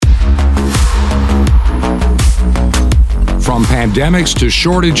From pandemics to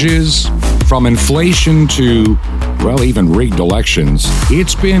shortages, from inflation to, well, even rigged elections,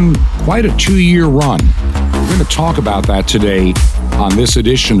 it's been quite a 2-year run. We're going to talk about that today on this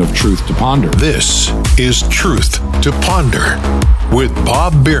edition of Truth to Ponder. This is Truth to Ponder with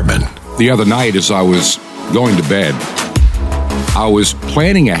Bob Bierman. The other night, as I was going to bed, I was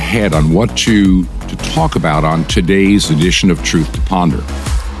planning ahead on what to talk about on today's edition of Truth to Ponder.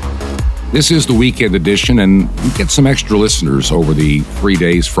 This is the weekend edition, and we get some extra listeners over the 3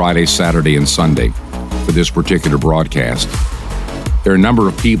 days, Friday, Saturday, and Sunday, for this particular broadcast. There are a number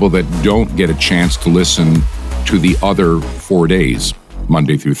of people that don't get a chance to listen to the other 4 days,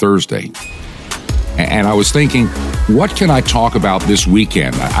 Monday through Thursday. And I was thinking, what can I talk about this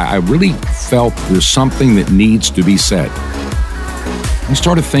weekend? I really felt there's something that needs to be said. I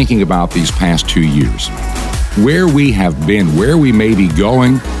started thinking about these past 2 years, where we have been, where we may be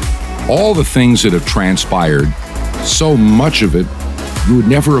going, all the things that have transpired. So much of it you would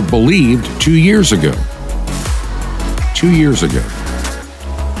never have believed 2 years ago. 2 years ago.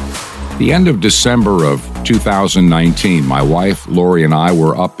 The end of December of 2019, my wife, Lori, and I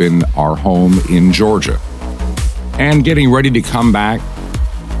were up in our home in Georgia and getting ready to come back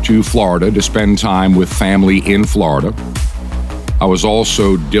to Florida to spend time with family in Florida. I was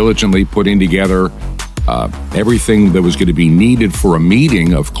also diligently putting together everything that was going to be needed for a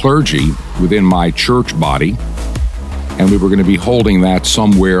meeting of clergy within my church body, and we were going to be holding that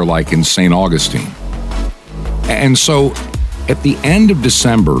somewhere like in St. Augustine. And so at the end of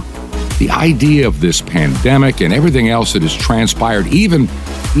December, the idea of this pandemic and everything else that has transpired, even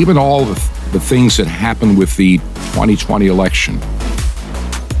all the things that happened with the 2020 election,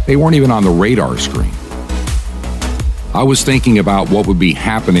 they weren't even on the radar screen. I was thinking about what would be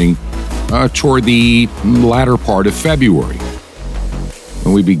happening toward the latter part of February,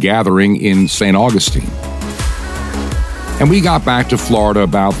 when we'd be gathering in St. Augustine. And we got back to Florida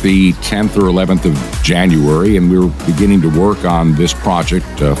about the 10th or 11th of January, and we were beginning to work on this project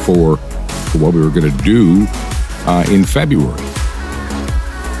for what we were going to do in February.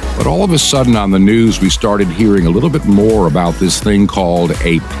 But all of a sudden on the news, we started hearing a little bit more about this thing called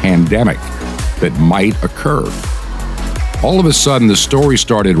a pandemic that might occur. All of a sudden, the story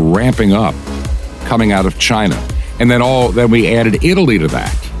started ramping up, coming out of China. And then we added Italy to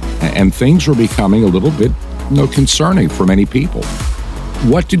that. And things were becoming a little bit, concerning for many people.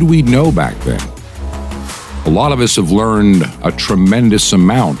 What did we know back then? A lot of us have learned a tremendous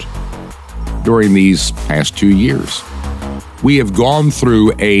amount during these past 2 years. We have gone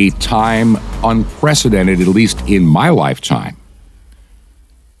through a time unprecedented, at least in my lifetime,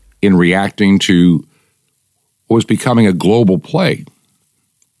 in reacting to was becoming a global plague.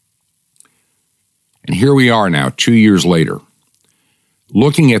 And here we are now, 2 years later,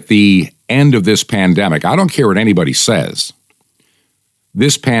 looking at the end of this pandemic. I don't care what anybody says.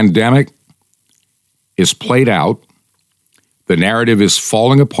 This pandemic is played out. The narrative is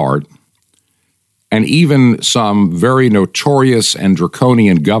falling apart. And even some very notorious and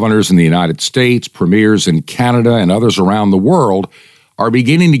draconian governors in the United States, premiers in Canada, and others around the world are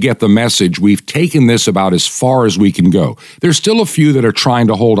beginning to get the message. We've taken this about as far as we can go. There's still a few that are trying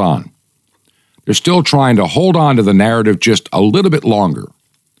to hold on. They're still trying to hold on to the narrative just a little bit longer.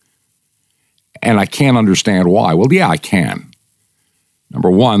 And I can't understand why. Well, yeah, I can. Number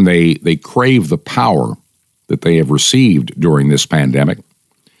one, they crave the power that they have received during this pandemic.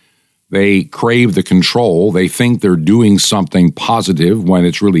 They crave the control. They think they're doing something positive when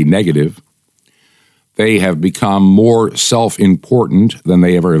it's really negative. They have become more self-important than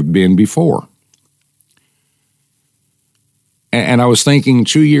they ever have been before. And I was thinking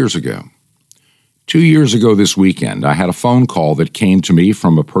 2 years ago this weekend, I had a phone call that came to me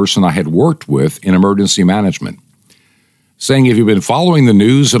from a person I had worked with in emergency management, saying, have you been following the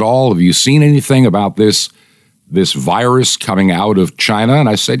news at all? Have you seen anything about this virus coming out of China? And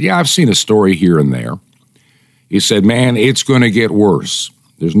I said, yeah, I've seen a story here and there. He said, man, it's going to get worse.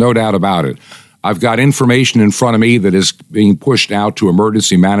 There's no doubt about it. I've got information in front of me that is being pushed out to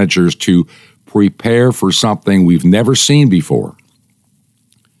emergency managers to prepare for something we've never seen before.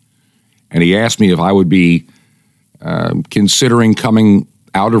 And he asked me if I would be considering coming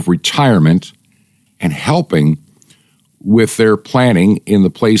out of retirement and helping with their planning in the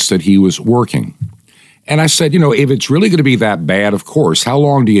place that he was working. And I said, if it's really going to be that bad, of course, how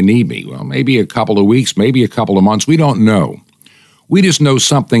long do you need me? Well, maybe a couple of weeks, maybe a couple of months. We don't know. We just know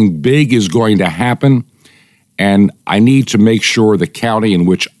something big is going to happen, and I need to make sure the county in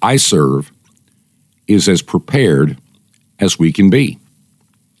which I serve is as prepared as we can be.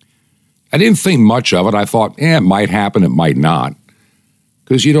 I didn't think much of it. I thought, it might happen, it might not,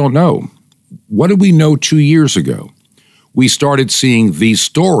 because you don't know. What did we know 2 years ago? we started seeing these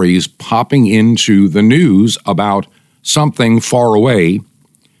stories popping into the news about something far away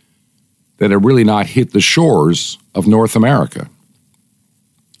that had really not hit the shores of North America.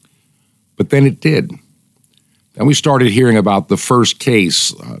 But then it did. Then we started hearing about the first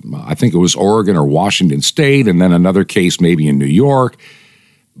case, I think it was Oregon or Washington State, and then another case maybe in New York.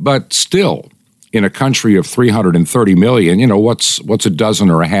 But still, in a country of 330 million, what's a dozen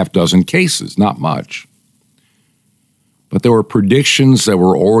or a half dozen cases? Not much. But there were predictions that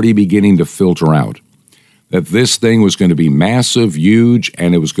were already beginning to filter out, that this thing was going to be massive, huge,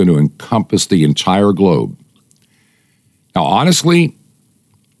 and it was going to encompass the entire globe. Now, honestly,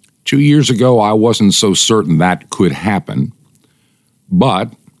 2 years ago, I wasn't so certain that could happen.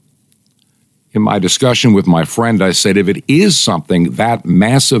 But in my discussion with my friend, I said, if it is something that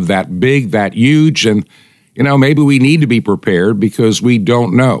massive, that big, that huge, and, maybe we need to be prepared because we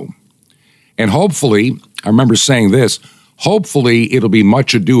don't know. And hopefully, I remember saying this, hopefully it'll be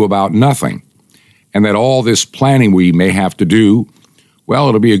much ado about nothing. And that all this planning we may have to do, well,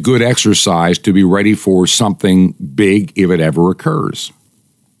 it'll be a good exercise to be ready for something big if it ever occurs.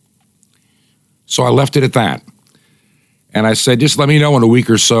 So I left it at that. And I said, just let me know in a week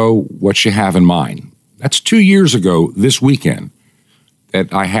or so what you have in mind. That's 2 years ago this weekend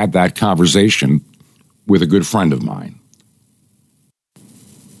that I had that conversation with a good friend of mine.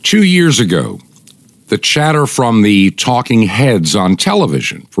 2 years ago, the chatter from the talking heads on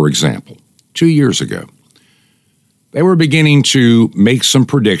television, for example, 2 years ago, they were beginning to make some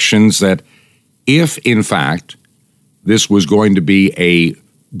predictions that if, in fact, this was going to be a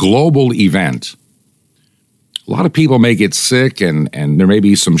global event, a lot of people may get sick and there may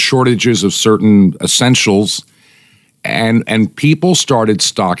be some shortages of certain essentials, and people started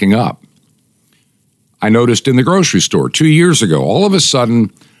stocking up. I noticed in the grocery store 2 years ago, all of a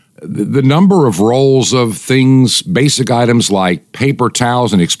sudden, the number of rolls of things, basic items like paper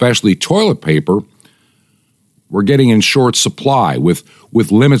towels and especially toilet paper, were getting in short supply with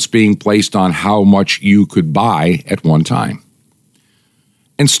limits being placed on how much you could buy at one time.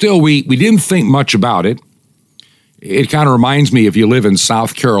 And still, we didn't think much about it. It kind of reminds me if you live in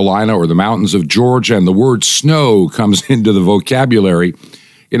South Carolina or the mountains of Georgia and the word snow comes into the vocabulary,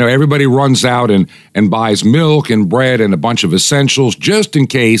 everybody runs out and buys milk and bread and a bunch of essentials just in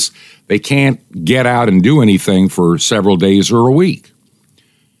case they can't get out and do anything for several days or a week.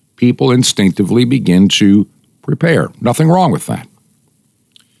 People instinctively begin to prepare. Nothing wrong with that.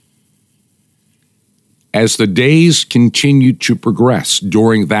 As the days continued to progress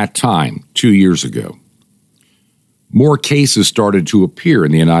during that time, 2 years ago, more cases started to appear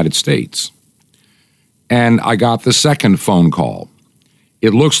in the United States. And I got the second phone call.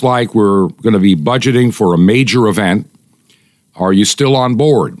 It looks like we're going to be budgeting for a major event. Are you still on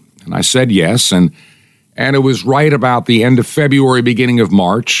board? And I said yes. And it was right about the end of February, beginning of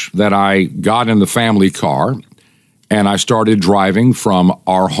March, that I got in the family car and I started driving from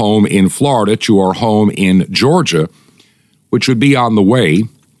our home in Florida to our home in Georgia, which would be on the way,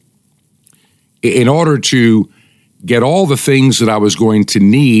 in order to get all the things that I was going to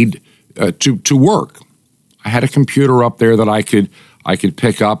need to work. I had a computer up there that I could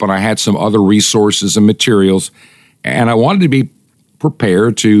pick up, and I had some other resources and materials, and I wanted to be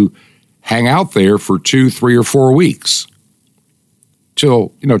prepared to hang out there for 2, 3, or 4 weeks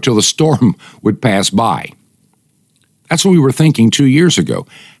till the storm would pass by. That's what we were thinking 2 years ago.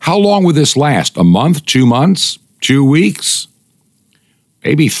 How long would this last? A month, 2 months, 2 weeks,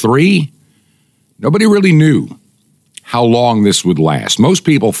 maybe 3? Nobody really knew how long this would last. Most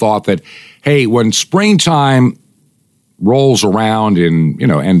people thought that, hey, when springtime rolls around in,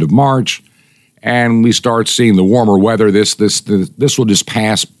 end of March, and we start seeing the warmer weather, this will just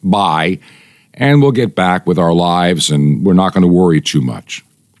pass by, and we'll get back with our lives, and we're not going to worry too much.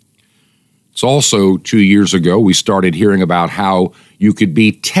 It's also 2 years ago, we started hearing about how you could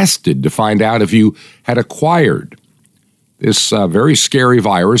be tested to find out if you had acquired this very scary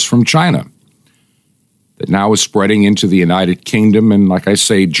virus from China that now is spreading into the United Kingdom and, like I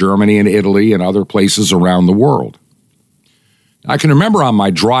say, Germany and Italy and other places around the world. I can remember on my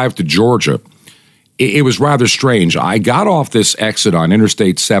drive to Georgia, it was rather strange. I got off this exit on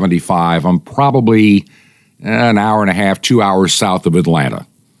Interstate 75. I'm probably an hour and a half, 2 hours south of Atlanta.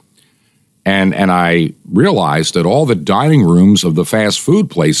 And I realized that all the dining rooms of the fast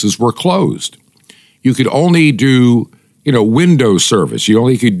food places were closed. You could only do, window service. You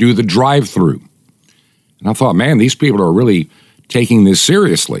only could do the drive-through. And I thought, man, these people are really taking this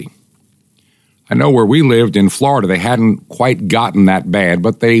seriously. I know where we lived in Florida, they hadn't quite gotten that bad,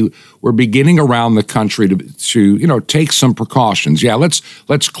 but they were beginning around the country to take some precautions. Yeah,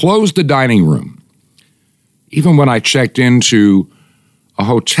 let's close the dining room. Even when I checked into a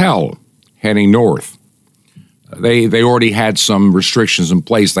hotel heading north, they already had some restrictions in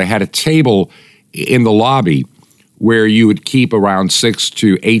place. They had a table in the lobby where you would keep around 6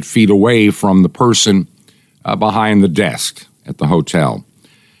 to 8 feet away from the person behind the desk at the hotel.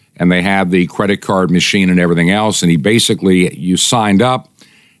 And they had the credit card machine and everything else. And you signed up,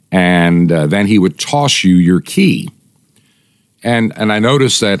 and then he would toss you your key. And I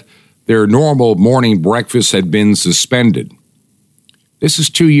noticed that their normal morning breakfast had been suspended. This is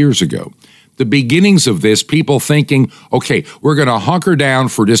 2 years ago. The beginnings of this, people thinking, okay, we're going to hunker down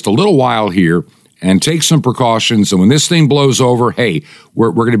for just a little while here and take some precautions. And when this thing blows over, hey,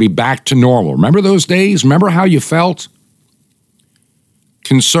 we're going to be back to normal. Remember those days? Remember how you felt?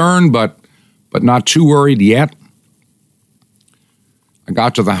 Concerned, but not too worried yet. I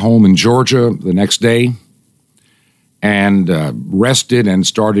got to the home in Georgia the next day and rested and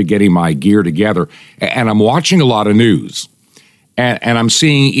started getting my gear together. And I'm watching a lot of news. And I'm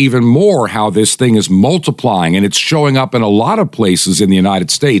seeing even more how this thing is multiplying, and it's showing up in a lot of places in the United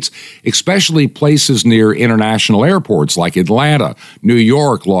States, especially places near international airports like Atlanta, New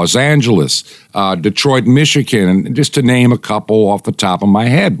York, Los Angeles, Detroit, Michigan, and just to name a couple off the top of my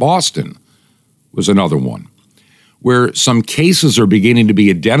head. Boston was another one, where some cases are beginning to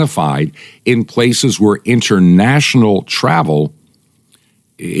be identified in places where international travel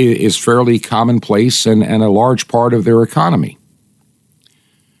is fairly commonplace and a large part of their economy.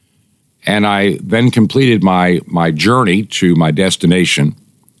 And I then completed my journey to my destination,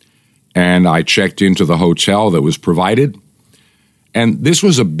 and I checked into the hotel that was provided. And this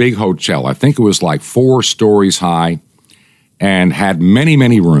was a big hotel. I think it was like 4 stories high and had many,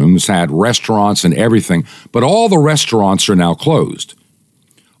 many rooms, had restaurants and everything. But all the restaurants are now closed.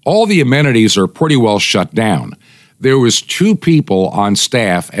 All the amenities are pretty well shut down. There was 2 people on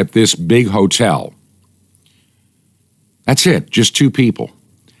staff at this big hotel. That's it, just 2 people.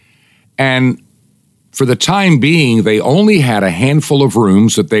 And for the time being, they only had a handful of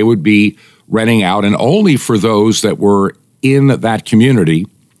rooms that they would be renting out, and only for those that were in that community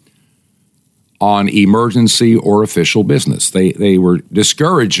on emergency or official business. They were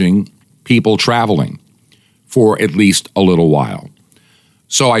discouraging people traveling for at least a little while.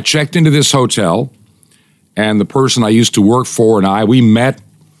 So I checked into this hotel, and the person I used to work for and we met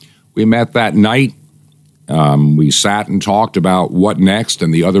that night. We sat and talked about what next,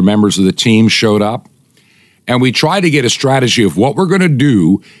 and the other members of the team showed up. And we tried to get a strategy of what we're going to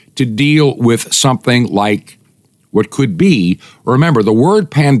do to deal with something like what could be. Remember, the word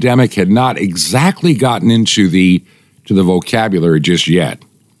pandemic had not exactly gotten into the vocabulary just yet.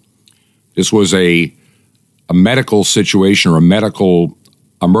 This was a medical situation or a medical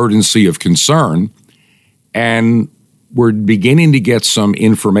emergency of concern, and we're beginning to get some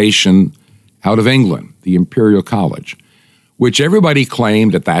information out of England, the Imperial College, which everybody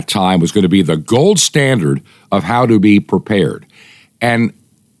claimed at that time was going to be the gold standard of how to be prepared. And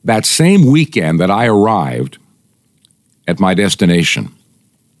that same weekend that I arrived at my destination,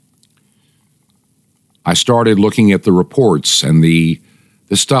 I started looking at the reports and the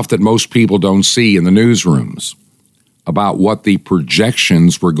stuff that most people don't see in the newsrooms about what the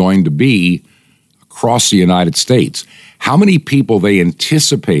projections were going to be across the United States. How many people they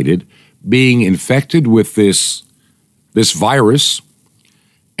anticipated being infected with this virus,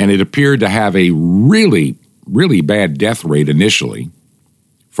 and it appeared to have a really, really bad death rate initially,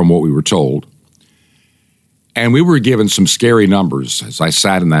 from what we were told. And we were given some scary numbers as I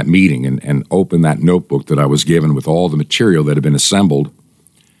sat in that meeting and opened that notebook that I was given with all the material that had been assembled.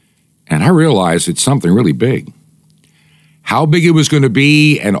 And I realized it's something really big. How big it was going to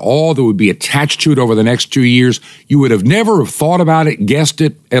be and all that would be attached to it over the next 2 years, you would have never have thought about it, guessed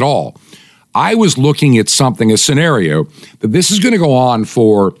it at all. I was looking at a scenario, that this is going to go on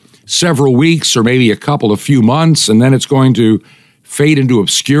for several weeks or maybe a few months, and then it's going to fade into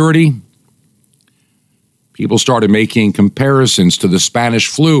obscurity. People started making comparisons to the Spanish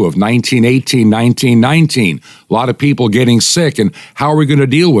flu of 1918, 1919. A lot of people getting sick, and how are we going to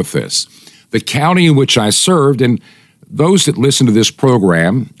deal with this? The county in which I served, and those that listen to this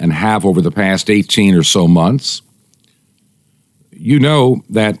program and have over the past 18 or so months, you know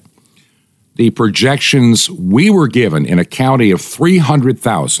that the projections we were given in a county of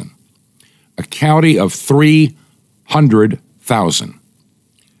 300,000, a county of 300,000,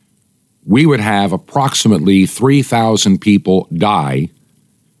 we would have approximately 3,000 people die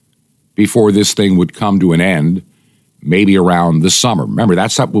before this thing would come to an end, maybe around the summer. Remember,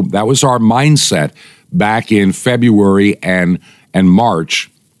 that was our mindset back in February and March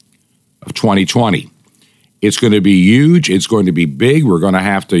of 2020. It's going to be huge. It's going to be big. We're going to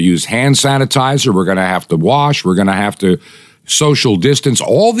have to use hand sanitizer. We're going to have to wash. We're going to have to social distance.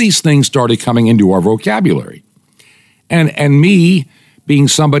 All these things started coming into our vocabulary. And me, being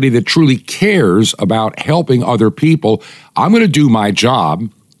somebody that truly cares about helping other people, I'm going to do my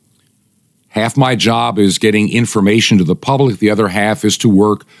job. Half my job is getting information to the public. The other half is to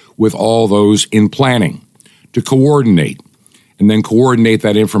work with all those in planning, to coordinate, and then coordinate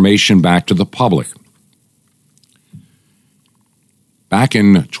that information back to the public. Back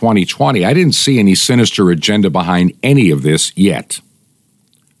in 2020, I didn't see any sinister agenda behind any of this yet.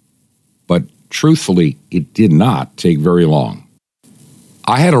 But truthfully, it did not take very long.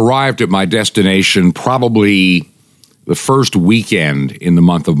 I had arrived at my destination probably the first weekend in the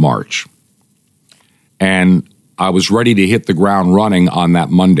month of March. And I was ready to hit the ground running on that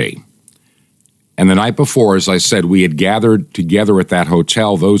Monday. And the night before, as I said, we had gathered together at that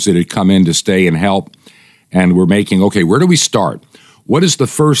hotel, those that had come in to stay and help, and we're making, okay, where do we start? What is the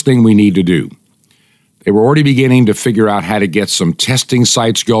first thing we need to do? They were already beginning to figure out how to get some testing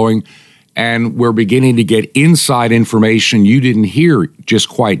sites going, and we're beginning to get inside information you didn't hear just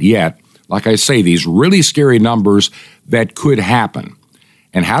quite yet. Like I say, these really scary numbers that could happen.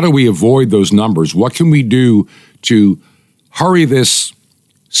 And how do we avoid those numbers? What can we do to hurry this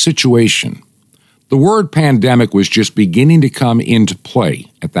situation? The word pandemic was just beginning to come into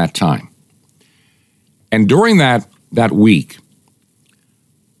play at that time. And during that week,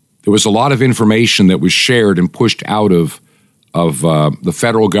 there was a lot of information that was shared and pushed out of the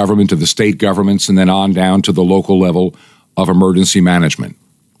federal government to the state governments and then on down to the local level of emergency management.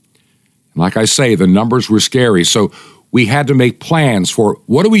 And like I say, the numbers were scary. So we had to make plans for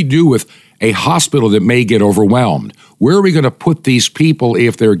what do we do with a hospital that may get overwhelmed? Where are we going to put these people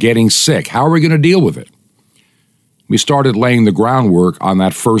if they're getting sick? How are we going to deal with it? We started laying the groundwork on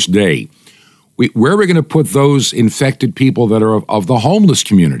that first day. Where are we going to put those infected people that are of the homeless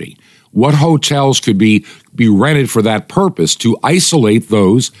community? What hotels could be rented for that purpose to isolate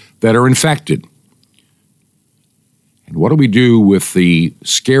those that are infected? And what do we do with the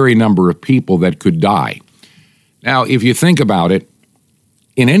scary number of people that could die? Now, if you think about it,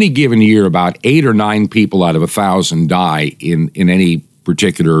 in any given year, about 8 or 9 people out of 1,000 die in any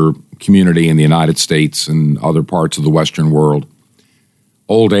particular community in the United States and other parts of the Western world.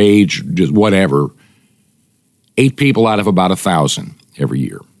 Old age, just whatever. 8 people out of about 1,000 every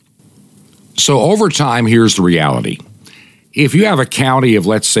year. So over time, here's the reality. If you have a county of,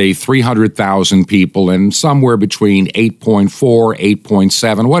 let's say, 300,000 people and somewhere between 8.4,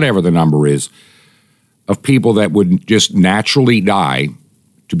 8.7, whatever the number is, of people that would just naturally die,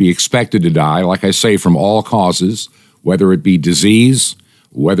 to be expected to die, like I say, from all causes, whether it be disease,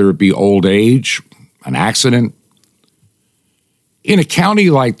 whether it be old age, an accident. In a county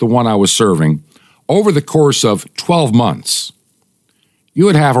like the one I was serving, over the course of 12 months, you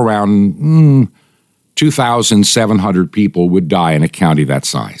would have around 2,700 people would die in a county that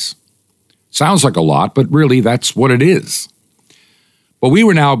size. Sounds like a lot, but really that's what it is. But we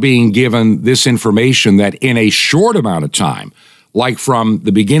were now being given this information that in a short amount of time, like from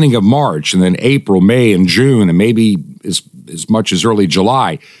the beginning of March and then April, May, and June, and maybe as much as early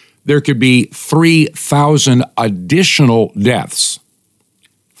July, there could be 3,000 additional deaths.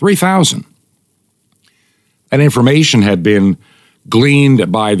 3,000. That information had been gleaned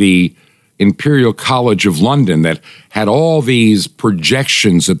by the Imperial College of London that had all these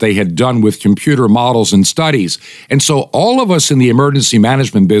projections that they had done with computer models and studies. And so all of us in the emergency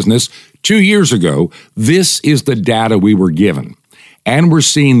management business 2 years ago, this is the data we were given. And we're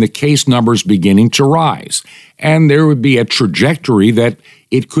seeing the case numbers beginning to rise. And there would be a trajectory that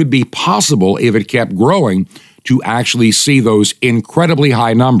it could be possible, if it kept growing, to actually see those incredibly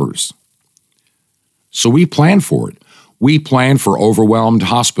high numbers. So we planned for it. We planned for overwhelmed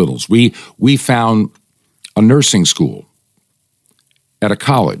hospitals. We found a nursing school at a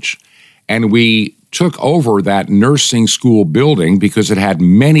college, and we took over that nursing school building because it had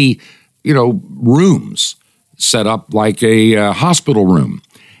many, rooms set up like a hospital room,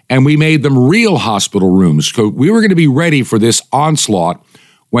 and we made them real hospital rooms. So we were going to be ready for this onslaught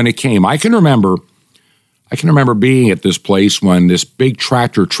when it came. I can remember being at this place when this big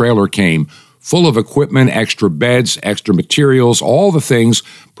tractor trailer came, full of equipment, extra beds, extra materials, all the things,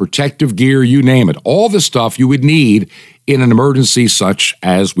 protective gear, you name it, all the stuff you would need in an emergency such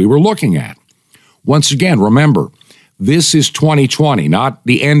as we were looking at. Once again, remember, this is 2020, not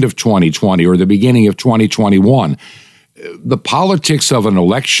the end of 2020 or the beginning of 2021. The politics of an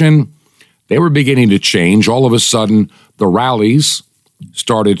election, they were beginning to change. All of a sudden, the rallies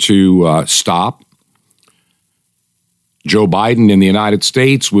started to stop. Joe Biden in the United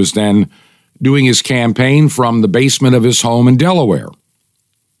States was then doing his campaign from the basement of his home in Delaware.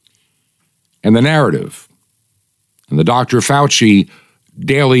 And the narrative, and the Dr. Fauci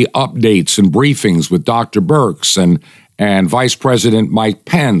daily updates and briefings with Dr. Birx and Vice President Mike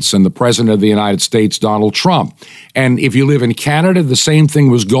Pence and the President of the United States, Donald Trump. And if you live in Canada, the same thing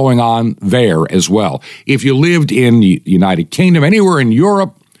was going on there as well. If you lived in the United Kingdom, anywhere in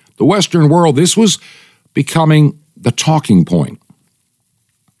Europe, the Western world, this was becoming the talking point.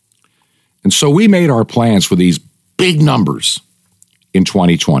 And so we made our plans for these big numbers in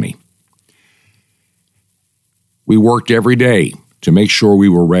 2020. We worked every day to make sure we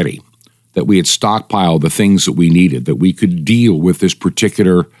were ready, that we had stockpiled the things that we needed, that we could deal with this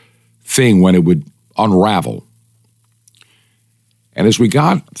particular thing when it would unravel. And as we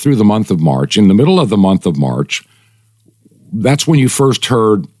got through the month of March, in the middle of the month of March, that's when you first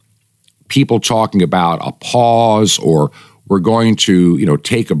heard people talking about a pause, or we're going to,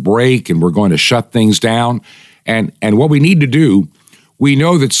 take a break and we're going to shut things down. And what we need to do, we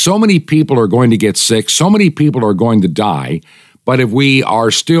know that so many people are going to get sick, so many people are going to die, but if we are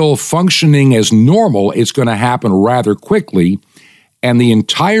still functioning as normal, it's going to happen rather quickly, and the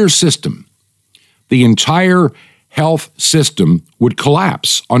entire system, the entire health system would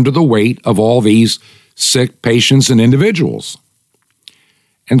collapse under the weight of all these sick patients and individuals.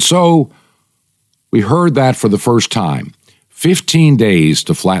 And so we heard that for the first time. 15 days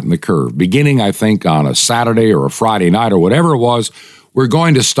to flatten the curve, beginning, I think, on a Saturday or a Friday night or whatever it was. We're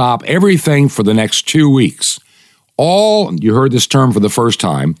going to stop everything for the next 2 weeks. You heard this term for the first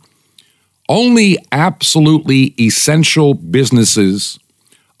time, only absolutely essential businesses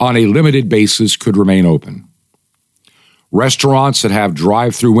on a limited basis could remain open. Restaurants that have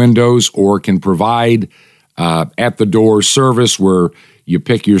drive-through windows or can provide at-the-door service where you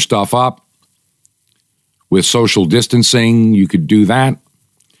pick your stuff up with social distancing, you could do that.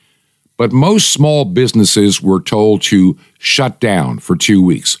 But most small businesses were told to shut down for 2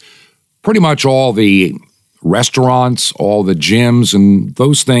 weeks. Pretty much all the restaurants, all the gyms and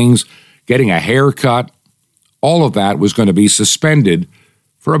those things, getting a haircut, all of that was going to be suspended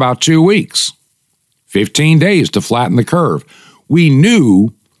for about 2 weeks. 15 days to flatten the curve. We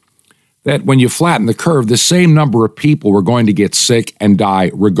knew that when you flatten the curve, the same number of people were going to get sick and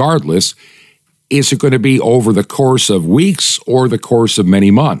die regardless. Is it going to be over the course of weeks or the course of many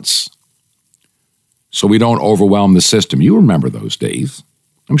months? So we don't overwhelm the system. You remember those days.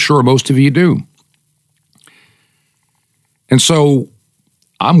 I'm sure most of you do. And so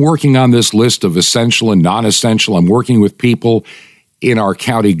I'm working on this list of essential and non-essential. I'm working with people in our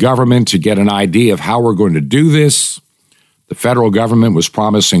county government to get an idea of how we're going to do this. The federal government was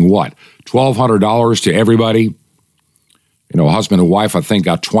promising what? $1,200 to everybody. A husband and wife, I think,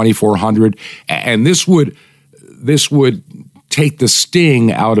 got $2,400. And this would take the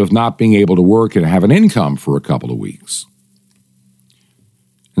sting out of not being able to work and have an income for a couple of weeks.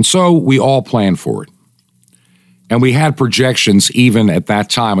 And so we all planned for it. And we had projections even at that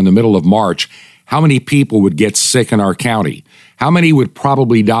time in the middle of March, how many people would get sick in our county, how many would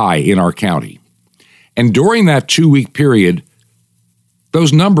probably die in our county. And during that 2-week period,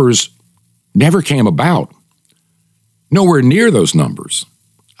 those numbers never came about. Nowhere near those numbers.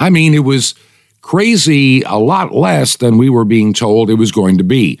 I mean, it was crazy, a lot less than we were being told it was going to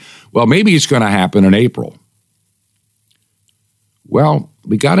be. Well, maybe it's going to happen in April. Well,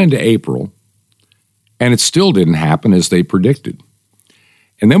 we got into April, and it still didn't happen as they predicted.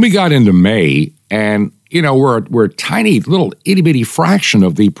 And then we got into May, and, we're a tiny little itty-bitty fraction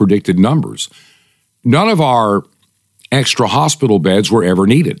of the predicted numbers. None of our extra hospital beds were ever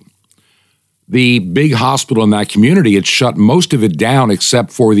needed. The big hospital in that community had shut most of it down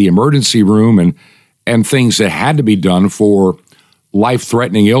except for the emergency room and things that had to be done for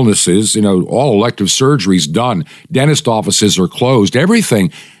life-threatening illnesses. All elective surgeries done. Dentist offices are closed. Everything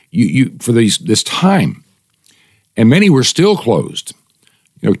for this time. And many were still closed.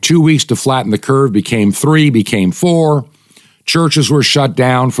 2 weeks to flatten the curve became 3, became 4. Churches were shut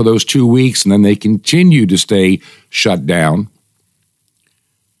down for those 2 weeks, and then they continued to stay shut down.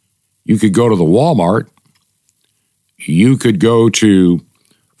 You could go to the Walmart. You could go to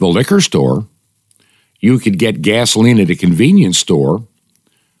the liquor store. You could get gasoline at a convenience store.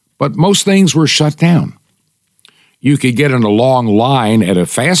 But most things were shut down. You could get in a long line at a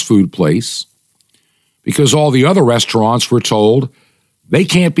fast food place because all the other restaurants were told they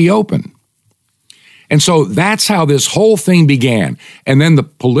can't be open. And so that's how this whole thing began. And then the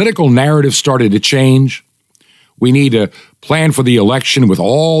political narrative started to change. We need to plan for the election with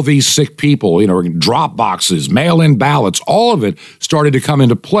all these sick people, drop boxes, mail-in ballots, all of it started to come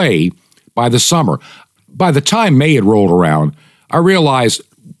into play by the summer. By the time May had rolled around, I realized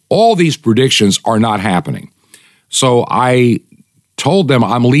all these predictions are not happening. So I told them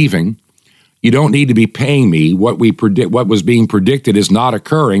I'm leaving. You don't need to be paying me. What was being predicted is not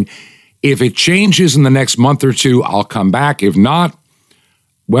occurring. If it changes in the next month or two, I'll come back. If not,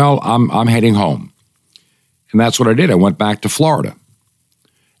 well, I'm heading home. And that's what I did. I went back to Florida.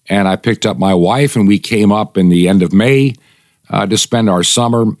 And I picked up my wife, and we came up in the end of May to spend our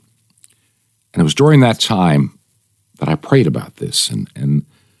summer. And it was during that time that I prayed about this. And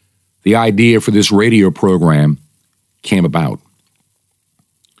the idea for this radio program came about.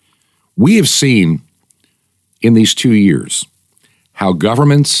 We have seen in these 2 years how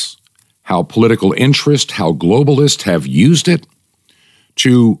governments, how political interest, how globalists have used it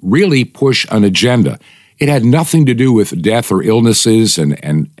to really push an agenda. It had nothing to do with death or illnesses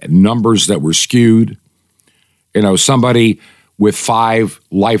and numbers that were skewed. You know, somebody with 5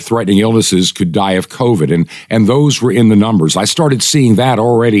 life-threatening illnesses could die of COVID, and those were in the numbers. I started seeing that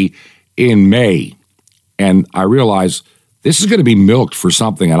already in May, and I realized this is going to be milked for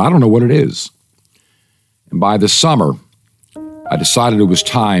something, and I don't know what it is. And by the summer, I decided it was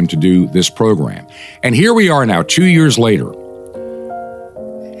time to do this program. And here we are now, 2 years later.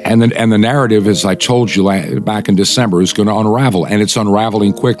 And the narrative, as I told you back in December, is going to unravel, and it's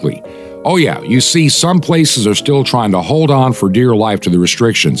unraveling quickly. Oh, yeah, you see some places are still trying to hold on for dear life to the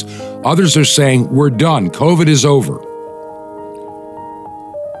restrictions. Others are saying, we're done, COVID is over.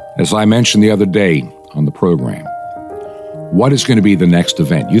 As I mentioned the other day on the program, what is going to be the next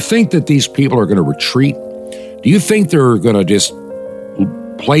event? You think that these people are going to retreat? Do you think they're going to just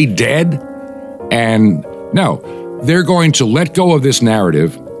play dead? And no, they're going to let go of this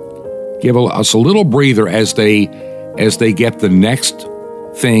narrative, give us a little breather as they get the next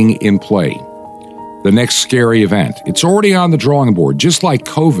thing in play, the next scary event. It's already on the drawing board, just like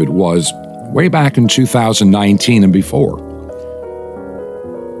COVID was way back in 2019 and before.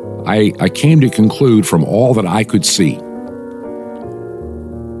 I came to conclude from all that I could see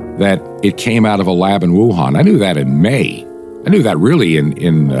that it came out of a lab in Wuhan. I knew that in May. I knew that really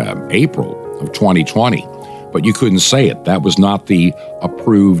in April of 2020, but you couldn't say it. That was not the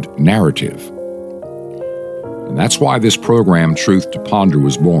approved narrative. And that's why this program, Truth to Ponder,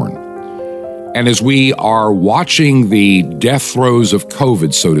 was born. And as we are watching the death throes of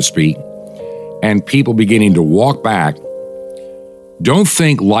COVID, so to speak, and people beginning to walk back, don't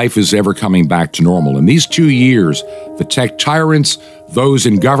think life is ever coming back to normal. In these 2 years, the tech tyrants, those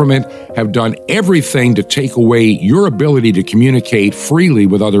in government, have done everything to take away your ability to communicate freely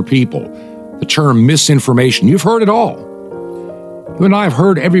with other people. The term misinformation, you've heard it all. You and I have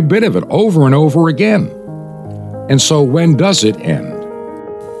heard every bit of it over and over again. And so when does it end?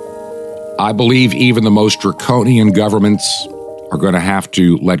 I believe even the most draconian governments are going to have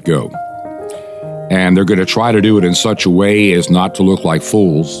to let go. And they're going to try to do it in such a way as not to look like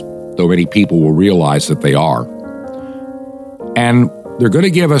fools, though many people will realize that they are. And they're going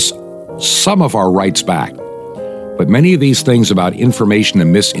to give us some of our rights back. But many of these things about information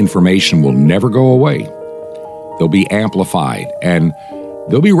and misinformation will never go away. They'll be amplified, and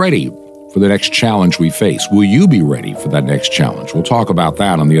they'll be ready for the next challenge we face. Will you be ready for that next challenge? We'll talk about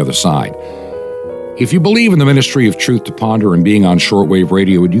that on the other side. If you believe in the ministry of Truth to Ponder and being on shortwave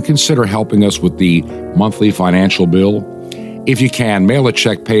radio, would you consider helping us with the monthly financial bill? If you can, mail a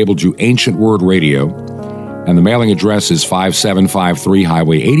check payable to Ancient Word Radio, and the mailing address is 5753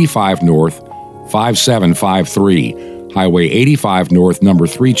 Highway 85 North, 5753 Highway 85 North, number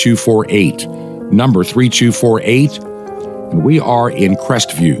 3248. Number 3248, and we are in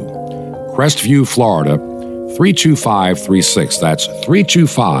Crestview, Florida, 32536. That's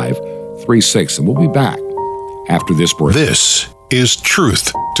 32536. And we'll be back after this break. This is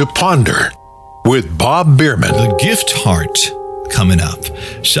Truth to Ponder with Bob Bierman. The gift heart coming up.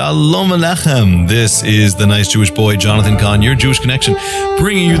 Shalom Aleichem. This is the nice Jewish boy, Jonathan Cahn, your Jewish connection,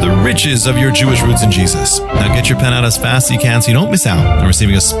 bringing you the riches of your Jewish roots in Jesus. Now get your pen out as fast as you can so you don't miss out on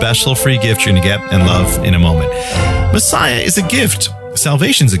receiving a special free gift you're going to get and love in a moment. Messiah is a gift.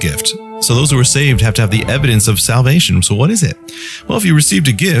 Salvation's a gift. So those who are saved have to have the evidence of salvation. So what is it? Well, if you received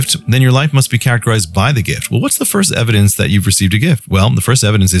a gift, then your life must be characterized by the gift. Well, what's the first evidence that you've received a gift? Well, the first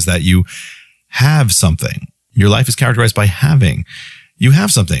evidence is that you have something. Your life is characterized by having. You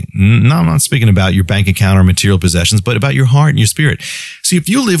have something. No, I'm not speaking about your bank account or material possessions, but about your heart and your spirit. See, if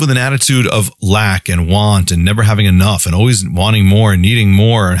you live with an attitude of lack and want and never having enough and always wanting more and needing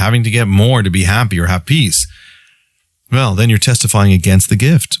more and having to get more to be happy or have peace, well, then you're testifying against the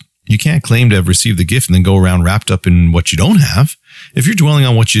gift. You can't claim to have received the gift and then go around wrapped up in what you don't have. If you're dwelling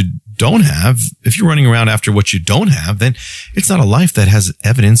on what you don't have, if you're running around after what you don't have, then it's not a life that has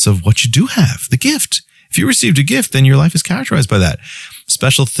evidence of what you do have, the gift. If you received a gift, then your life is characterized by that. A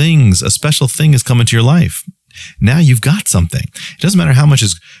special thing has come into your life. Now you've got something. It doesn't matter how much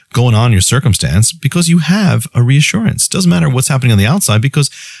is going on in your circumstance because you have a reassurance. It doesn't matter what's happening on the outside because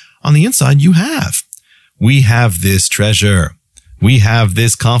on the inside you have. We have this treasure. We have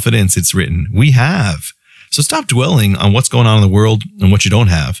this confidence, it's written. We have. So stop dwelling on what's going on in the world and what you don't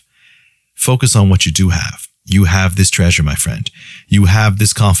have. Focus on what you do have. You have this treasure, my friend. You have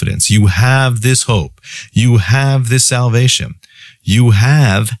this confidence. You have this hope. You have this salvation. You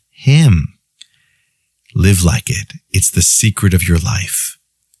have Him. Live like it. It's the secret of your life.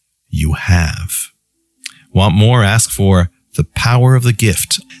 You have. Want more? Ask for the power of the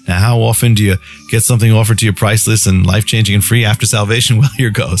gift. Now, how often do you get something offered to you priceless and life-changing and free after salvation? Well, here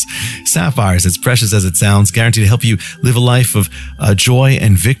goes. Sapphires, as precious as it sounds, guaranteed to help you live a life of joy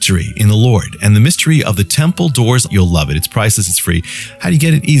and victory in the Lord. And the mystery of the temple doors, you'll love it. It's priceless. It's free. How do you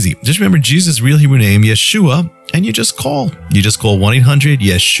get it? Easy. Just remember Jesus' real Hebrew name, Yeshua, and you just call. You just call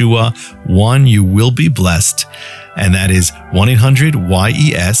 1-800-YESHUA-1. You will be blessed. And that is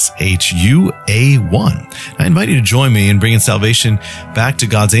 1-800-YESHUA-1. I invite you to join me in bringing salvation back to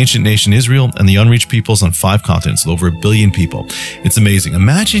God's ancient nation, Israel, and the unreached peoples on 5 continents, with over 1 billion people. It's amazing.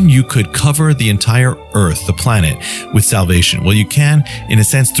 Imagine you could cover the entire earth, the planet, with salvation. Well, you can, in a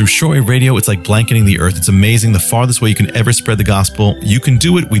sense, through shortwave radio. It's like blanketing the earth. It's amazing. The farthest way you can ever spread the gospel. You can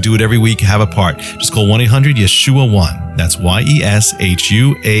do it. We do it every week. Have a part. Just call 1-800-YESHUA-1. That's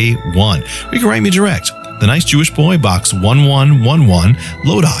YESHUA-1. Or you can write me direct. The Nice Jewish Boy, Box 1111,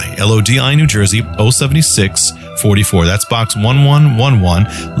 Lodi, Lodi, New Jersey, 07644. That's Box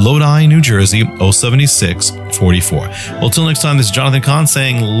 1111, Lodi, New Jersey, 07644. Well, till next time, this is Jonathan Cahn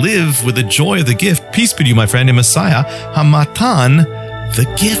saying, live with the joy of the gift. Peace be to you, my friend, in Messiah, Hamatan, the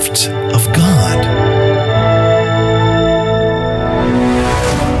gift of God.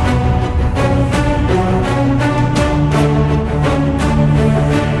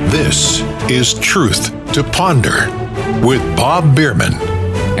 This is Truth to Ponder with Bob Bierman.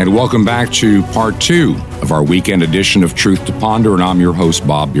 And welcome back to part 2 of our weekend edition of Truth to Ponder, and I'm your host,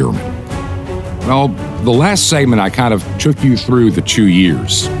 Bob Bierman. Well, the last segment I kind of took you through the 2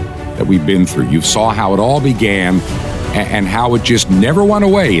 years that we've been through. You saw how it all began and how it just never went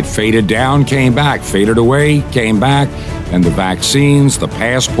away. It faded down, came back, faded away, came back, and the vaccines, the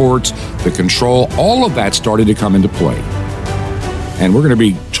passports, the control, all of that started to come into play. And we're going to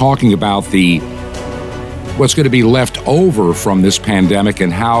be talking about what's going to be left over from this pandemic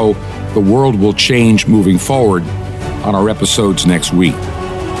and how the world will change moving forward on our episodes next week.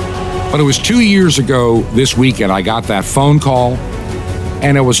 But it was 2 years ago this weekend I got that phone call,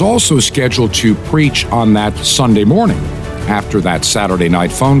 and I was also scheduled to preach on that Sunday morning after that Saturday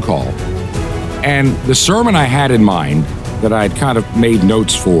night phone call. And the sermon I had in mind that I had kind of made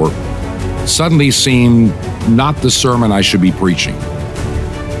notes for suddenly seemed not the sermon I should be preaching.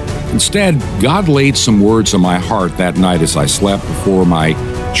 Instead, God laid some words on my heart that night as I slept before my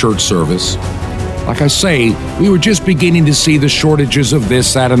church service. Like I say, we were just beginning to see the shortages of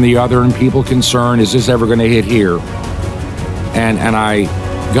this, that, and the other, and people concerned, is this ever going to hit here? And I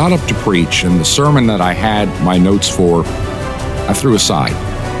got up to preach, and the sermon that I had my notes for, I threw aside.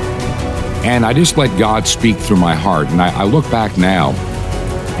 And I just let God speak through my heart. And I look back now,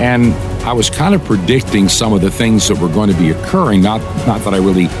 and I was kind of predicting some of the things that were going to be occurring, not that I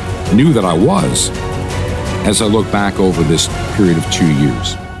really knew that I was, as I look back over this period of 2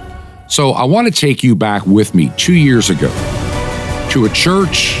 years. So I want to take you back with me 2 years ago to a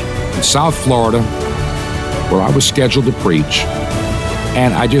church in South Florida where I was scheduled to preach.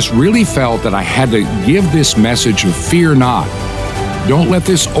 And I just really felt that I had to give this message of fear not. Don't let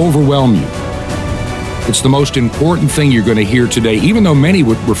this overwhelm you. It's the most important thing you're going to hear today. Even though many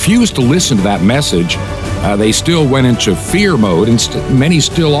would refuse to listen to that message, they still went into fear mode, and many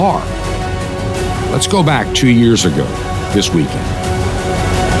still are. Let's go back 2 years ago this weekend.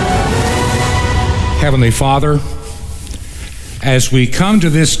 Heavenly Father, as we come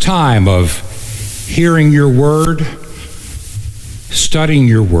to this time of hearing your word, studying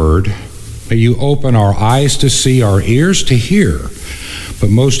your word, may you open our eyes to see, our ears to hear, but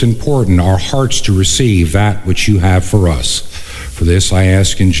most important, our hearts to receive that which you have for us. For this I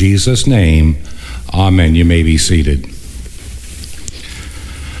ask in Jesus' name, amen. You may be seated.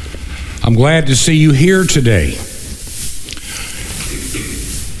 I'm glad to see you here today.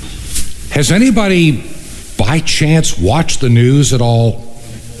 Has anybody by chance watched the news at all,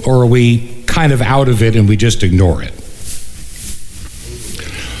 or are we kind of out of it and we just ignore it?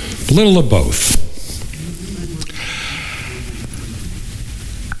 A little of both.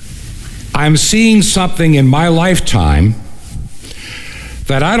 I'm seeing something in my lifetime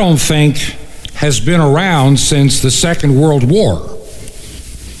that I don't think has been around since the Second World War.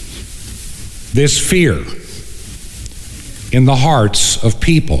 This fear in the hearts of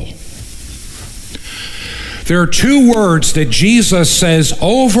people. There are two words that Jesus says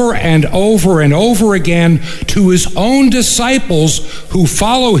over and over and over again to his own disciples who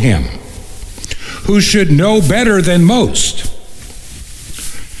follow him, who should know better than most.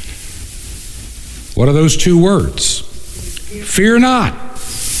 What are those two words? Fear not.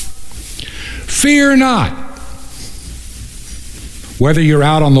 Fear not. Whether you're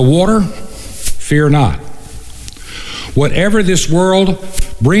out on the water, fear not. Whatever this world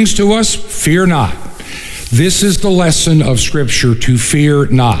brings to us, fear not. This is the lesson of Scripture, to fear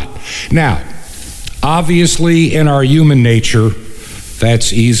not. Now, obviously, in our human nature,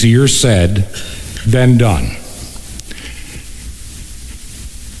 that's easier said than done.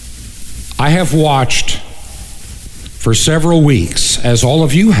 I have watched for several weeks, as all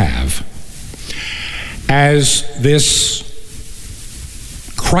of you have, as this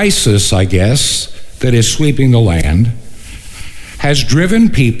crisis, I guess, that is sweeping the land has driven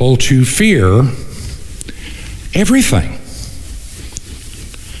people to fear everything.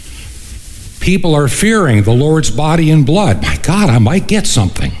 People are fearing the Lord's body and blood. My God, I might get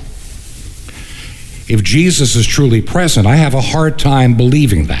something. If Jesus is truly present, I have a hard time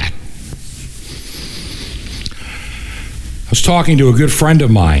believing that. I was talking to a good friend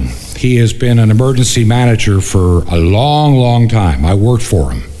of mine. He has been an emergency manager for a long, long time. I worked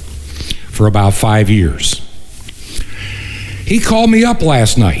for him for about 5 years. He called me up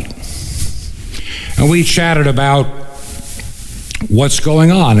last night, and we chatted about what's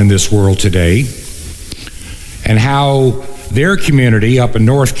going on in this world today and how their community up in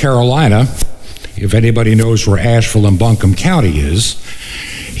North Carolina, if anybody knows where Asheville and Buncombe County is,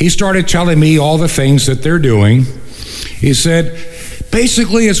 he started telling me all the things that they're doing. He said,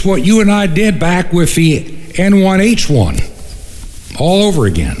 basically it's what you and I did back with the N1H1 all over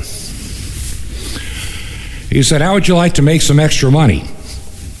again. He said, how would you like to make some extra money?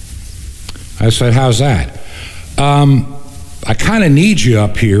 I said, how's that? I kind of need you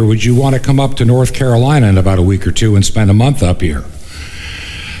up here. Would you want to come up to North Carolina in about a week or two and spend a month up here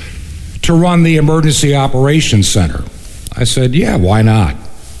to run the Emergency Operations Center? I said, yeah, why not?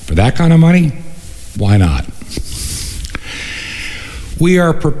 For that kind of money, why not? We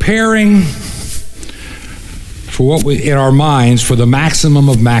are preparing for what we, in our minds, for the maximum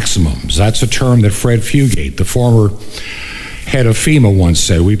of maximums. That's a term that Fred Fugate, the former head of FEMA, once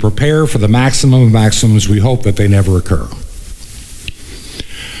said. We prepare for the maximum of maximums. We hope that they never occur.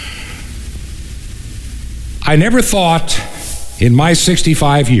 I never thought in my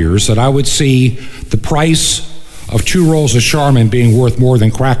 65 years that I would see the price of 2 rolls of Charmin being worth more than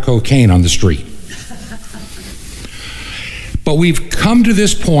crack cocaine on the street. But we've come to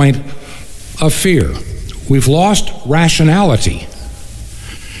this point of fear. We've lost rationality,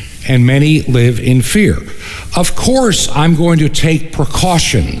 and many live in fear. Of course, I'm going to take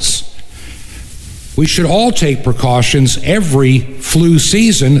precautions. We should all take precautions every flu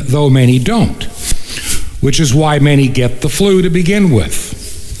season, though many don't, which is why many get the flu to begin with.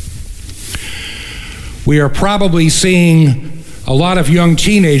 We are probably seeing a lot of young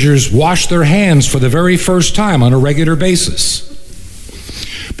teenagers wash their hands for the very first time on a regular basis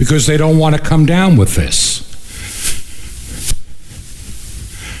because they don't want to come down with this.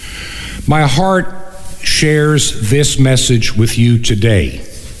 My heart shares this message with you today.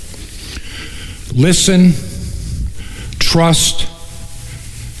 Listen, trust,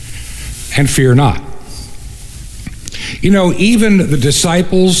 and fear not. You know, even the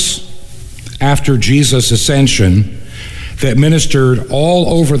disciples after Jesus' ascension that ministered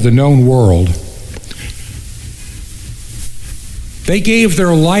all over the known world, they gave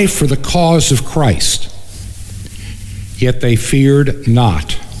their life for the cause of Christ, yet they feared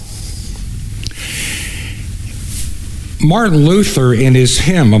not. Martin Luther, in his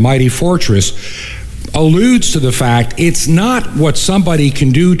hymn, A Mighty Fortress, alludes to the fact it's not what somebody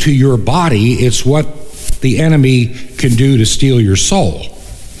can do to your body, it's what the enemy can do to steal your soul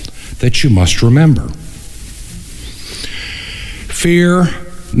that you must remember. Fear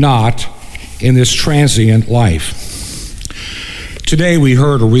not in this transient life. Today we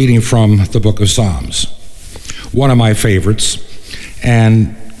heard a reading from the book of Psalms, one of my favorites,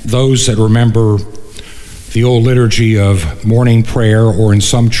 and those that remember the old liturgy of morning prayer, or in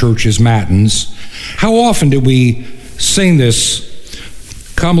some churches, matins. How often do we sing this?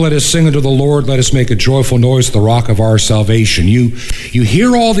 Come, let us sing unto the Lord, let us make a joyful noise to the rock of our salvation. You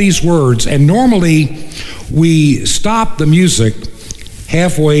hear all these words, and normally we stop the music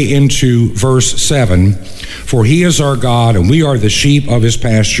halfway into verse 7, for he is our God, and we are the sheep of his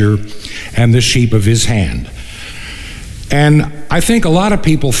pasture and the sheep of his hand. And I think a lot of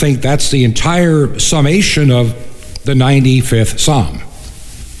people think that's the entire summation of the 95th Psalm.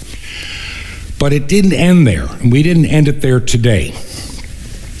 But it didn't end there, and we didn't end it there today.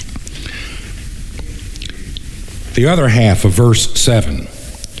 The other half of verse 7.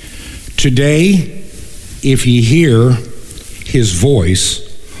 Today, if ye hear his voice,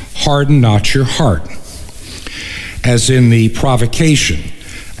 harden not your heart, as in the provocation,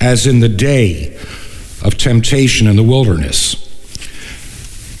 as in the day of temptation in the wilderness.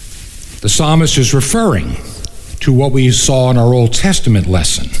 The psalmist is referring to what we saw in our Old Testament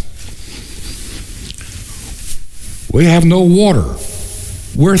lesson. We have no water.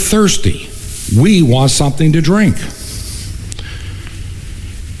 We're thirsty. We want something to drink.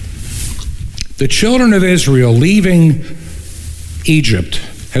 The children of Israel leaving Egypt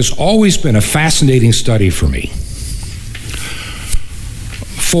has always been a fascinating study for me.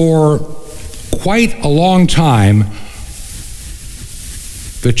 For quite a long time,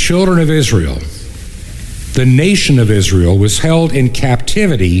 the children of Israel, the nation of Israel, was held in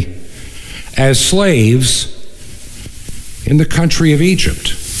captivity as slaves in the country of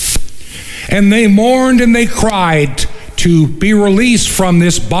Egypt. And they mourned and they cried to be released from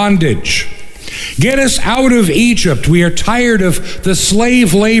this bondage. Get us out of Egypt. We are tired of the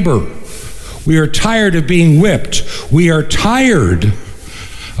slave labor. We are tired of being whipped. We are tired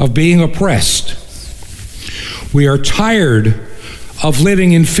of being oppressed. We are tired of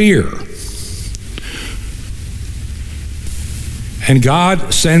living in fear. And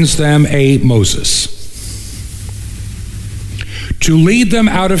God sends them a Moses to lead them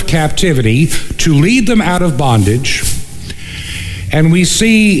out of captivity, to lead them out of bondage. And we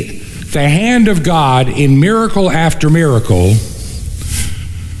see the hand of God in miracle after miracle,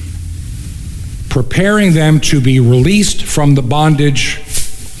 preparing them to be released from the bondage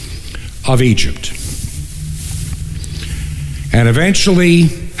of Egypt. And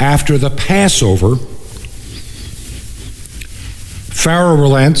eventually, after the Passover, Pharaoh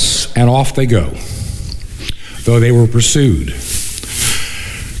relents and off they go, though they were pursued.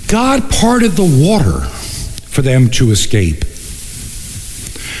 God parted the water for them to escape,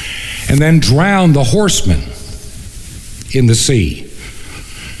 and then drowned the horsemen in the sea.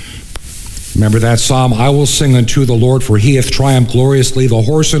 Remember that psalm, I will sing unto the Lord, for he hath triumphed gloriously, the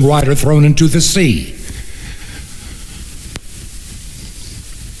horse and rider thrown into the sea.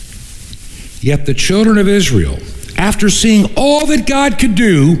 Yet the children of Israel, after seeing all that God could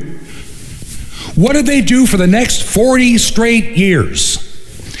do, what did they do for the next 40 straight years?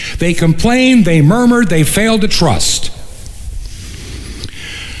 They complained, they murmured, they failed to trust.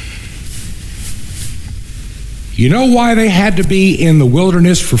 You know why they had to be in the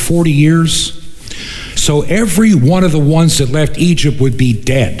wilderness for 40 years? So every one of the ones that left Egypt would be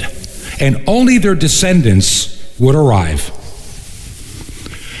dead, and only their descendants would arrive.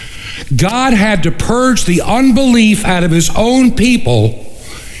 God had to purge the unbelief out of his own people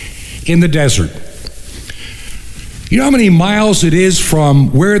in the desert. You know how many miles it is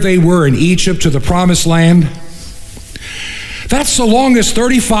from where they were in Egypt to the Promised Land? That's the longest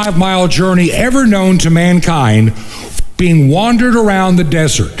 35-mile journey ever known to mankind, being wandered around the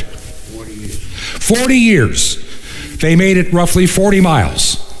desert. 40 years. They made it roughly 40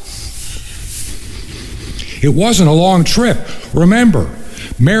 miles. It wasn't a long trip. Remember,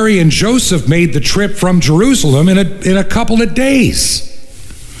 Mary and Joseph made the trip from Jerusalem in a couple of days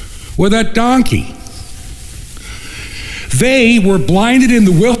with a donkey. They were blinded in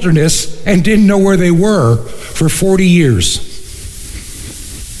the wilderness and didn't know where they were for 40 years.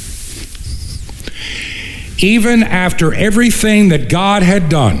 Even after everything that God had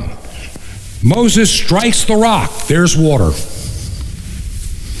done, Moses strikes the rock, there's water.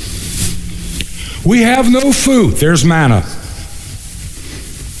 We have no food, there's manna.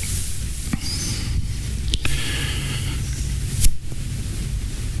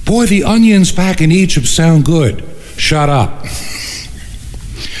 Boy, the onions back in Egypt sound good. Shut up.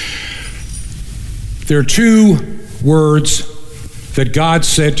 There are two words that God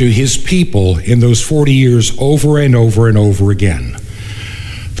said to his people in those 40 years over and over and over again.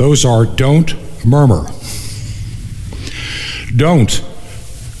 Those are, don't murmur. Don't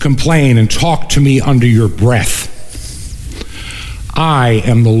complain and talk to me under your breath. I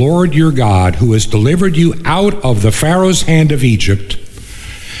am the Lord your God who has delivered you out of the Pharaoh's hand of Egypt.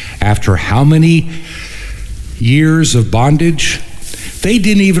 After how many years of bondage? They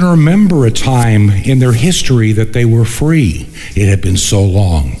didn't even remember a time in their history that they were free. It had been so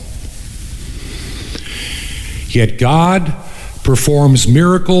long. Yet God performs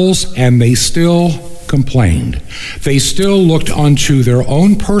miracles, and they still complained. They still looked unto their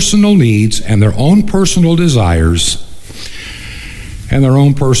own personal needs and their own personal desires and their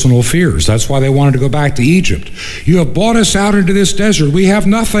own personal fears. That's why they wanted to go back to Egypt. You have brought us out into this desert. We have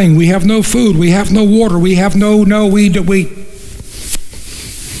nothing. We have no food. We have no water. We have we.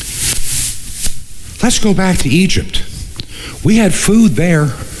 Let's go back to Egypt. We had food there.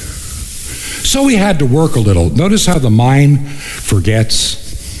 So we had to work a little. Notice how the mind forgets.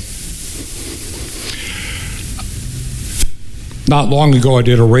 Not long ago, I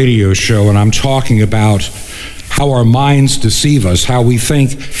did a radio show, and I'm talking about how our minds deceive us, how we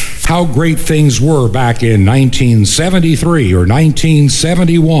think how great things were back in 1973 or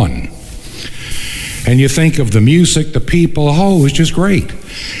 1971. And you think of the music, the people, oh, it was just great.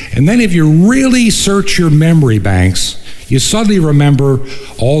 And then if you really search your memory banks, you suddenly remember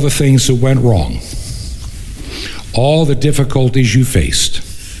all the things that went wrong, all the difficulties you faced,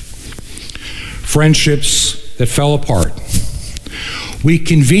 friendships that fell apart. We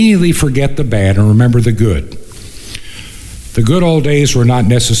conveniently forget the bad and remember the good. The good old days were not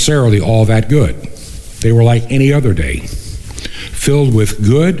necessarily all that good. They were like any other day, filled with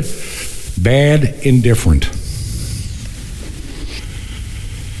good, bad, indifferent.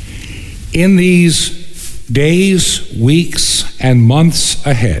 In these days, weeks, and months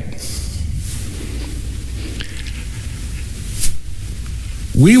ahead,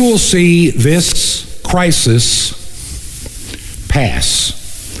 we will see this crisis pass.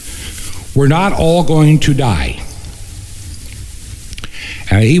 We're not all going to die.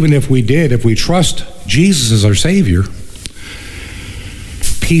 And even if we did, if we trust Jesus as our Savior,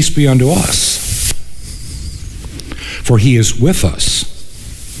 peace be unto us, for He is with us.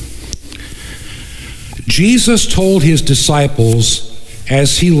 Jesus told His disciples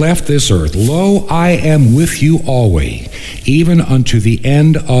as He left this earth, "Lo, I am with you always, even unto the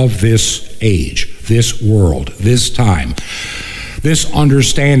end of this age, this world, this time, this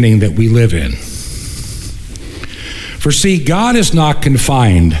understanding that we live in." For see, God is not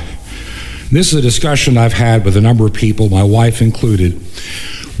confined. This is a discussion I've had with a number of people, my wife included.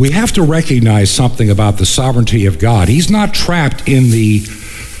 We have to recognize something about the sovereignty of God. He's not trapped in the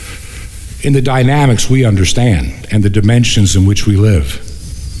dynamics we understand and the dimensions in which we live.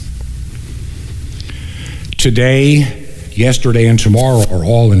 Today, yesterday, and tomorrow are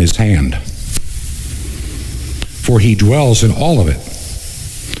all in His hand, for He dwells in all of it.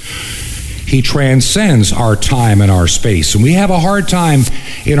 He transcends our time and our space, and we have a hard time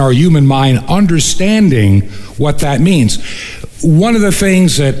in our human mind understanding what that means. One of the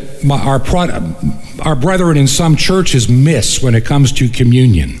things that our brethren in some churches miss when it comes to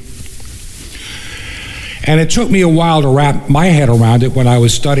communion, and it took me a while to wrap my head around it when I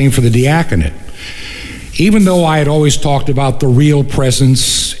was studying for the diaconate. Even though I had always talked about the real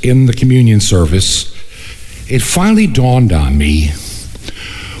presence in the communion service, it finally dawned on me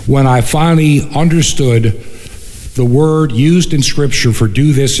when I finally understood the word used in Scripture for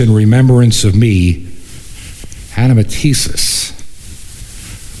 "do this in remembrance of me," anamnesis,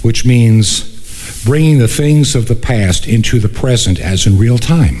 which means bringing the things of the past into the present as in real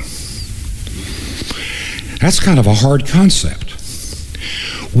time. That's kind of a hard concept.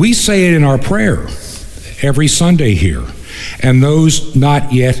 We say it in our prayer every Sunday here, and those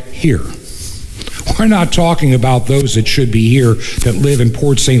not yet here. We're not talking about those that should be here that live in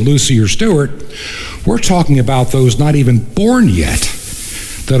Port St. Lucie or Stewart. We're talking about those not even born yet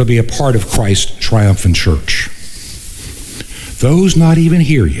that'll be a part of Christ's triumphant church. Those not even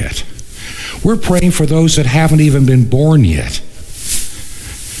here yet. We're praying for those that haven't even been born yet.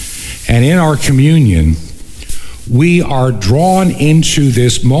 And in our communion, we are drawn into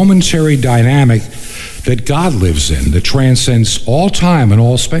this momentary dynamic that God lives in, that transcends all time and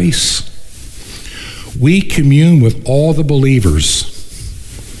all space. We commune with all the believers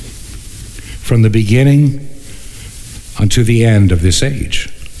from the beginning unto the end of this age,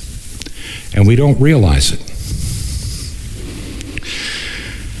 and we don't realize it.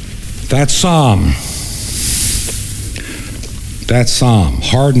 That psalm,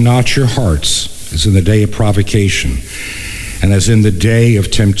 harden not your hearts, as in the day of provocation, and as in the day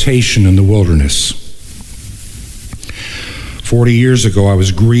of temptation in the wilderness. 40 years ago, I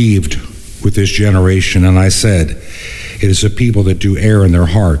was grieved with this generation, and I said, it is a people that do err in their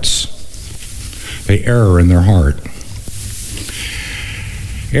hearts. They err in their heart.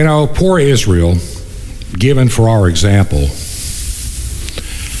 You know, poor Israel, given for our example,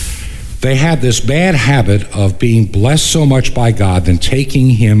 they had this bad habit of being blessed so much by God than taking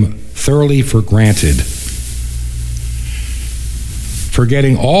Him thoroughly for granted,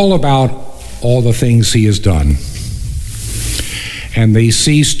 forgetting all about all the things He has done. and they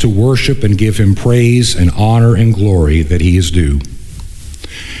cease to worship and give him praise and honor and glory that he is due.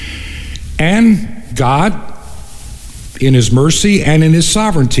 And God, in his mercy and in his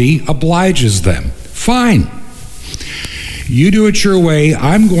sovereignty, obliges them. Fine. You do it your way.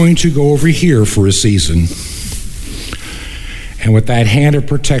 I'm going to go over here for a season. And with that hand of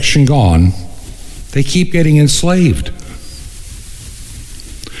protection gone, they keep getting enslaved.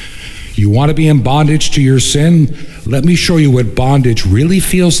 You want to be in bondage to your sin? Let me show you what bondage really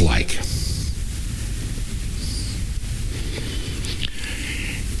feels like.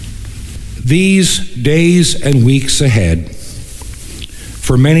 These days and weeks ahead,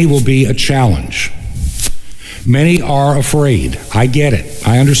 for many, will be a challenge. Many are afraid. I get it.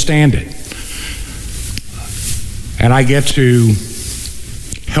 I understand it. And I get to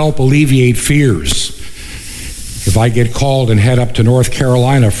help alleviate fears if I get called and head up to North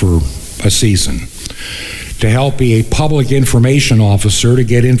Carolina for a season, to help be a public information officer to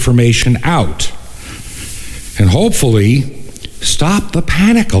get information out and hopefully stop the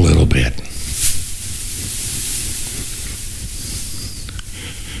panic a little bit.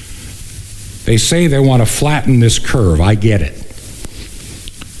 They say they want to flatten this curve. I get it.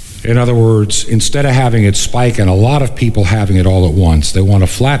 In other words, instead of having it spike and a lot of people having it all at once, they want to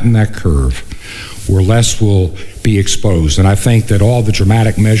flatten that curve where less will be exposed. And I think that all the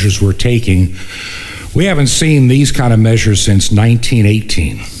dramatic measures we're taking, we haven't seen these kind of measures since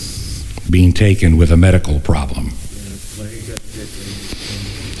 1918 being taken with a medical problem.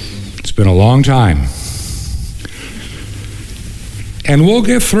 It's been a long time. And we'll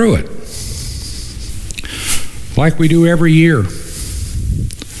get through it, like we do every year.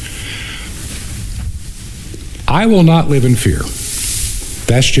 I will not live in fear.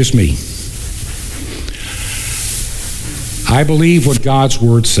 That's just me. I believe what God's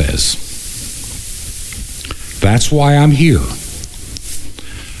word says. That's why I'm here.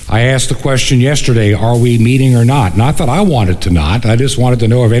 I asked the question yesterday, are we meeting or not? Not that I wanted to not. I just wanted to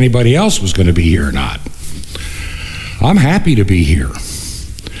know if anybody else was going to be here or not. I'm happy to be here.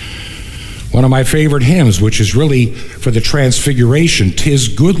 One of my favorite hymns, which is really for the Transfiguration, "'Tis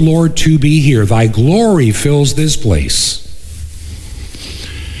good, Lord, to be here. Thy glory fills this place."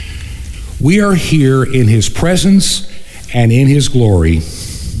 We are here in his presence and in his glory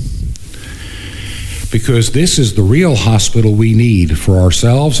because this is the real hospital we need for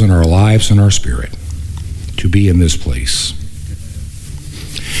ourselves and our lives and our spirit, to be in this place.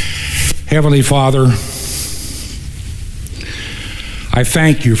 Heavenly Father, I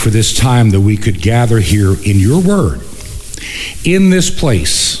thank you for this time that we could gather here in your word, in this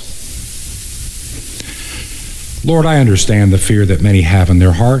place. Lord, I understand the fear that many have in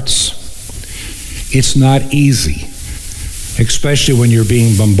their hearts. It's not easy, especially when you're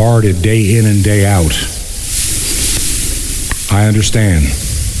being bombarded day in and day out. I understand.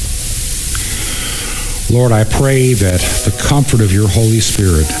 Lord, I pray that the comfort of your Holy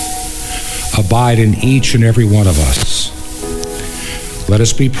Spirit abide in each and every one of us. Let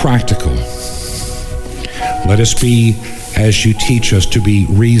us be practical. Let us be, as you teach us, to be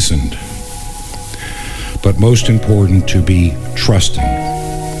reasoned. But most important, to be trusting.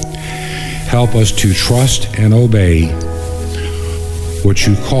 Help us to trust and obey what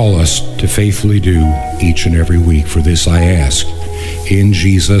you call us to faithfully do each and every week. For this I ask, in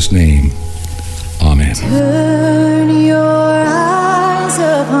Jesus' name, amen. Turn your eyes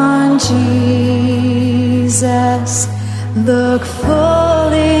upon Jesus. Look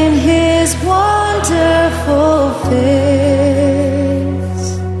full in his wonderful face,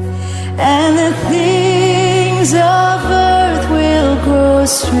 and the things of earth will grow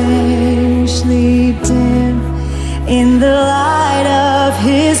strangely dim in the light of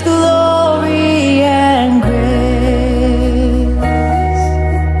his glory and grace.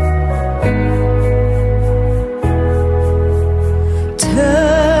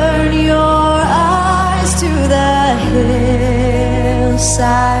 Turn your eyes to the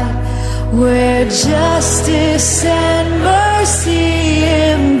hillside where justice and mercy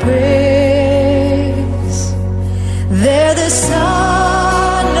embrace. There the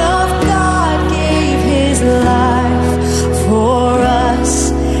Son of God gave his life for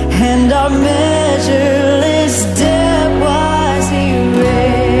us, and our measureless debt was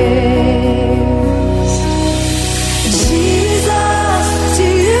erased. Jesus, to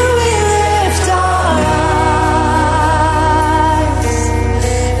you we lift our eyes.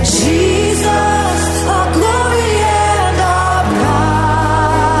 Jesus, our glory and our pride.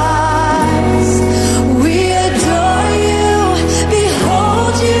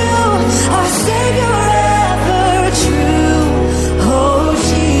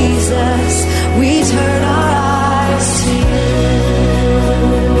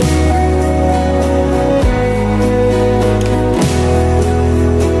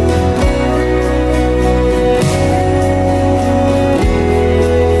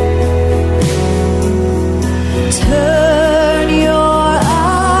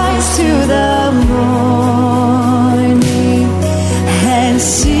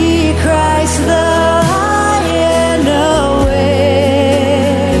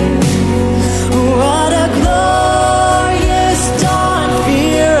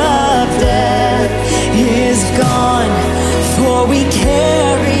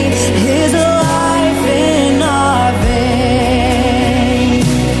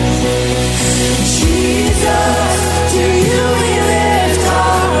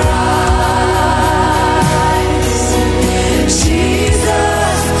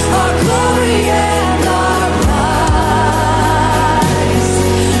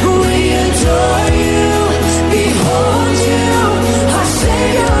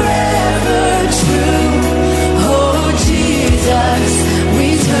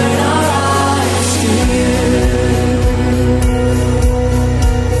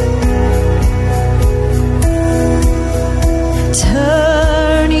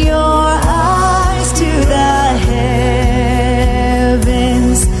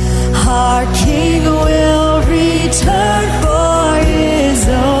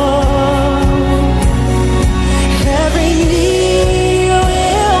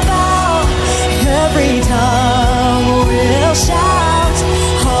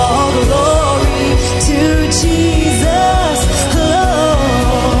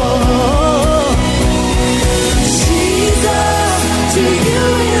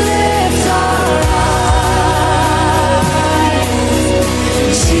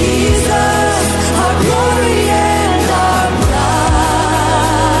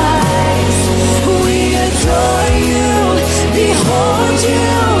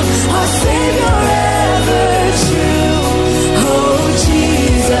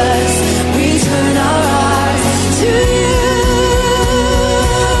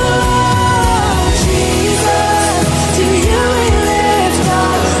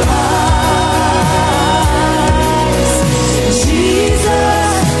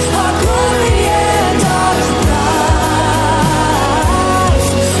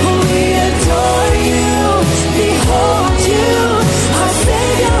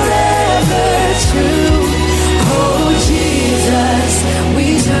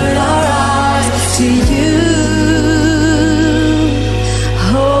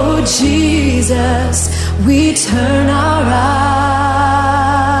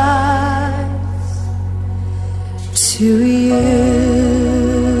 to you.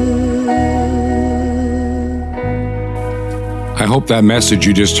 I hope that message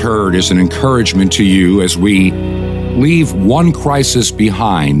you just heard is an encouragement to you as we leave one crisis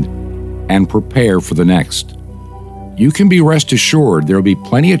behind and prepare for the next. You can be rest assured there will be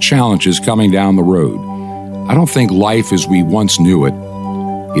plenty of challenges coming down the road. I don't think life as we once knew it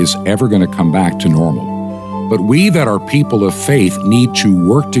is ever going to come back to normal. But we that are people of faith need to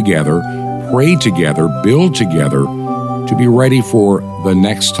work together, pray together, build together to be ready for the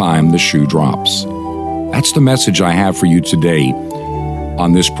next time the shoe drops. That's the message I have for you today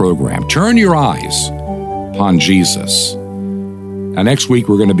on this program. Turn your eyes upon Jesus. Now, next week,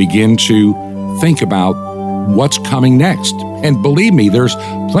 we're going to begin to think about what's coming next. And believe me, there's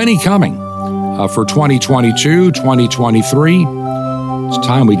plenty coming for 2022, 2023. It's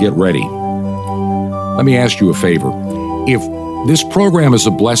time we get ready. Let me ask you a favor. If this program is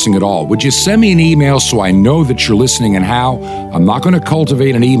a blessing at all, would you send me an email so I know that you're listening and how? I'm not going to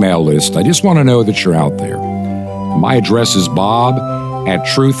cultivate an email list. I just want to know that you're out there. My address is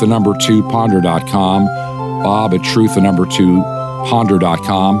bob@truth2ponder.com,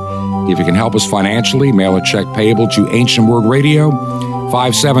 bob@truth2ponder.com. If you can help us financially, mail a check payable to Ancient Word Radio,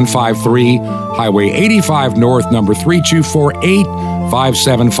 5753 Highway 85 North, number 3248,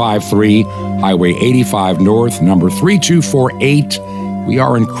 5753 Highway 85 North, number 3248. We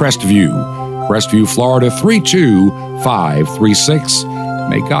are in Crestview, Florida, 32536.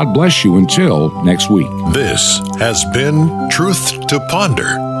 May God bless you until next week. This has been Truth to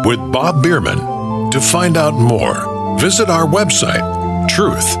Ponder with Bob Bierman. To find out more, visit our website,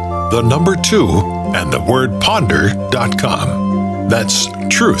 truth2ponder.com. That's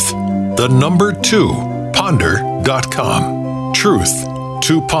truth2ponder.com. Truth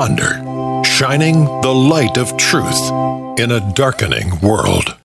to Ponder, shining the light of truth in a darkening world.